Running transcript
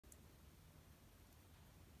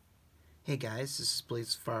Hey guys, this is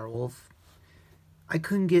Blaze Firewolf. I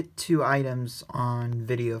couldn't get 2 items on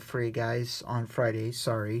video for you guys on Friday,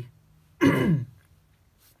 sorry.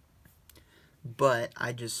 But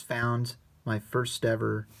I just found my first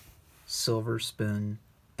ever silver spoon.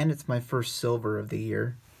 And it's my first silver of the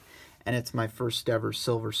year. And it's my first ever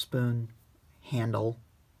silver spoon handle.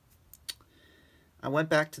 I went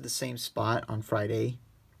back to the same spot on Friday.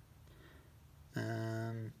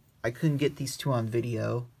 I couldn't get these 2 on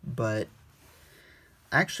video, but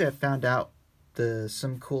actually I found out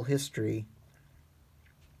some cool history.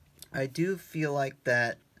 I do feel like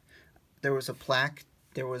that there was a plaque,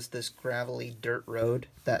 there was this gravelly dirt road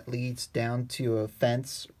that leads down to a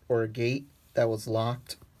fence or a gate that was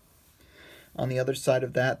locked. On the other side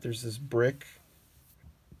of that, there's this brick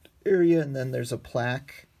area, and then there's a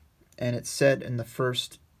plaque, and it said in the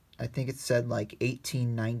first, I think it said like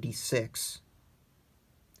 1896.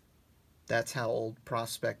 That's how old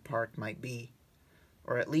Prospect Park might be.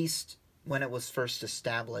 Or at least when it was first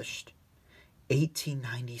established.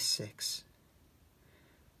 1896.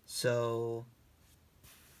 So,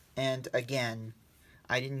 and again,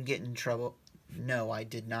 I didn't get in trouble. No, I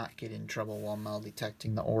did not get in trouble while metal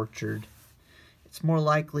detecting the orchard. It's more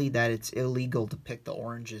likely that it's illegal to pick the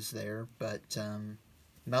oranges there, but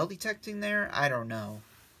metal detecting there, I don't know.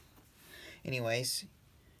 Anyways,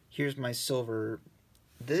 here's my silver.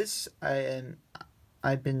 This,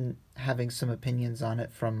 I've been having some opinions on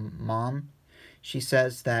it from Mom. She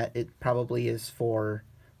says that it probably is for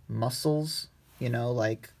mussels, you know,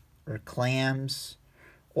 like, or clams,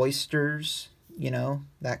 oysters, you know,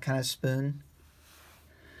 that kind of spoon.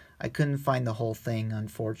 I couldn't find the whole thing,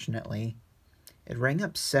 unfortunately. It rang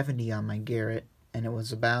up 70 on my Garrett, and it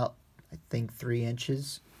was about, I think, 3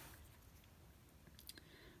 inches.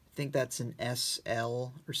 I think that's an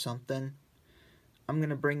SL or something. I'm going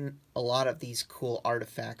to bring a lot of these cool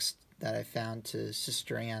artifacts that I found to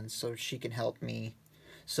Sister Ann so she can help me,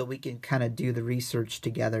 so we can kind of do the research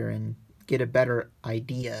together and get a better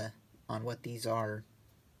idea on what these are.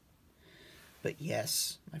 But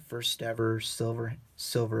yes, my first ever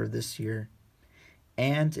silver this year,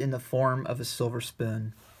 and in the form of a silver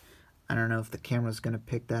spoon. I don't know if the camera's going to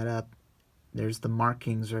pick that up. There's the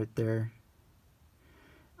markings right there.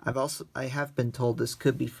 I have been told this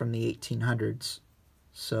could be from the 1800s.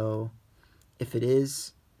 So, if it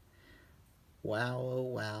is, wow, oh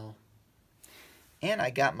wow. And I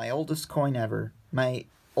got my oldest coin ever. My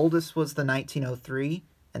oldest was the 1903,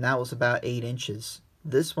 and that was about 8 inches.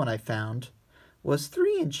 This one I found was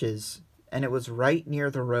 3 inches, and it was right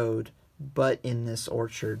near the road, but in this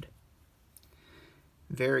orchard.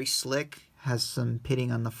 Very slick, has some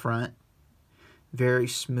pitting on the front. Very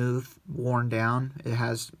smooth, worn down. It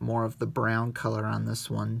has more of the brown color on this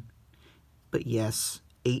one. But yes,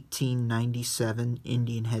 1897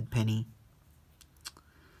 Indian head penny.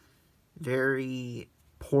 Very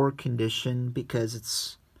poor condition because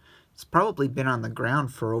it's probably been on the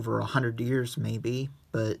ground for over 100 years maybe,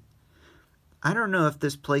 but I don't know if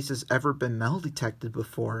this place has ever been metal detected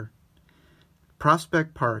before.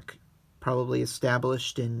 Prospect Park, probably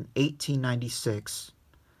established in 1896,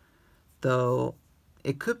 though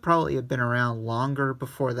it could probably have been around longer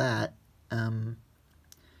before that.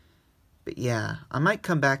 But yeah, I might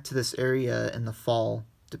come back to this area in the fall,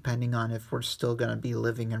 depending on if we're still going to be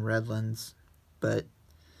living in Redlands. But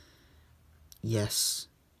yes,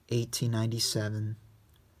 1897.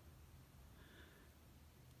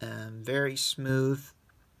 Very smooth.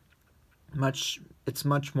 It's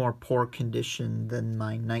much more poor condition than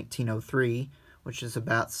my 1903, which is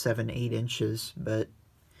about 7-8 inches. But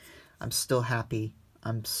I'm still happy.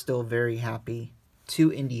 I'm still very happy.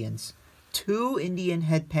 2 Indians. 2 Indian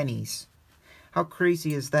head pennies. How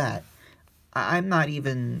crazy is that? I'm not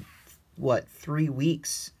even, 4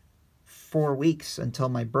 weeks until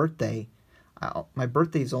my birthday. My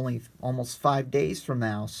birthday is only almost 5 days from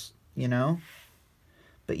now, you know?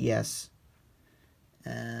 But yes.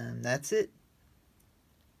 And that's it.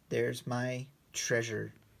 There's my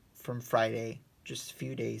treasure from Friday, just a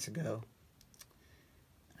few days ago.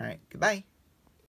 Alright, goodbye.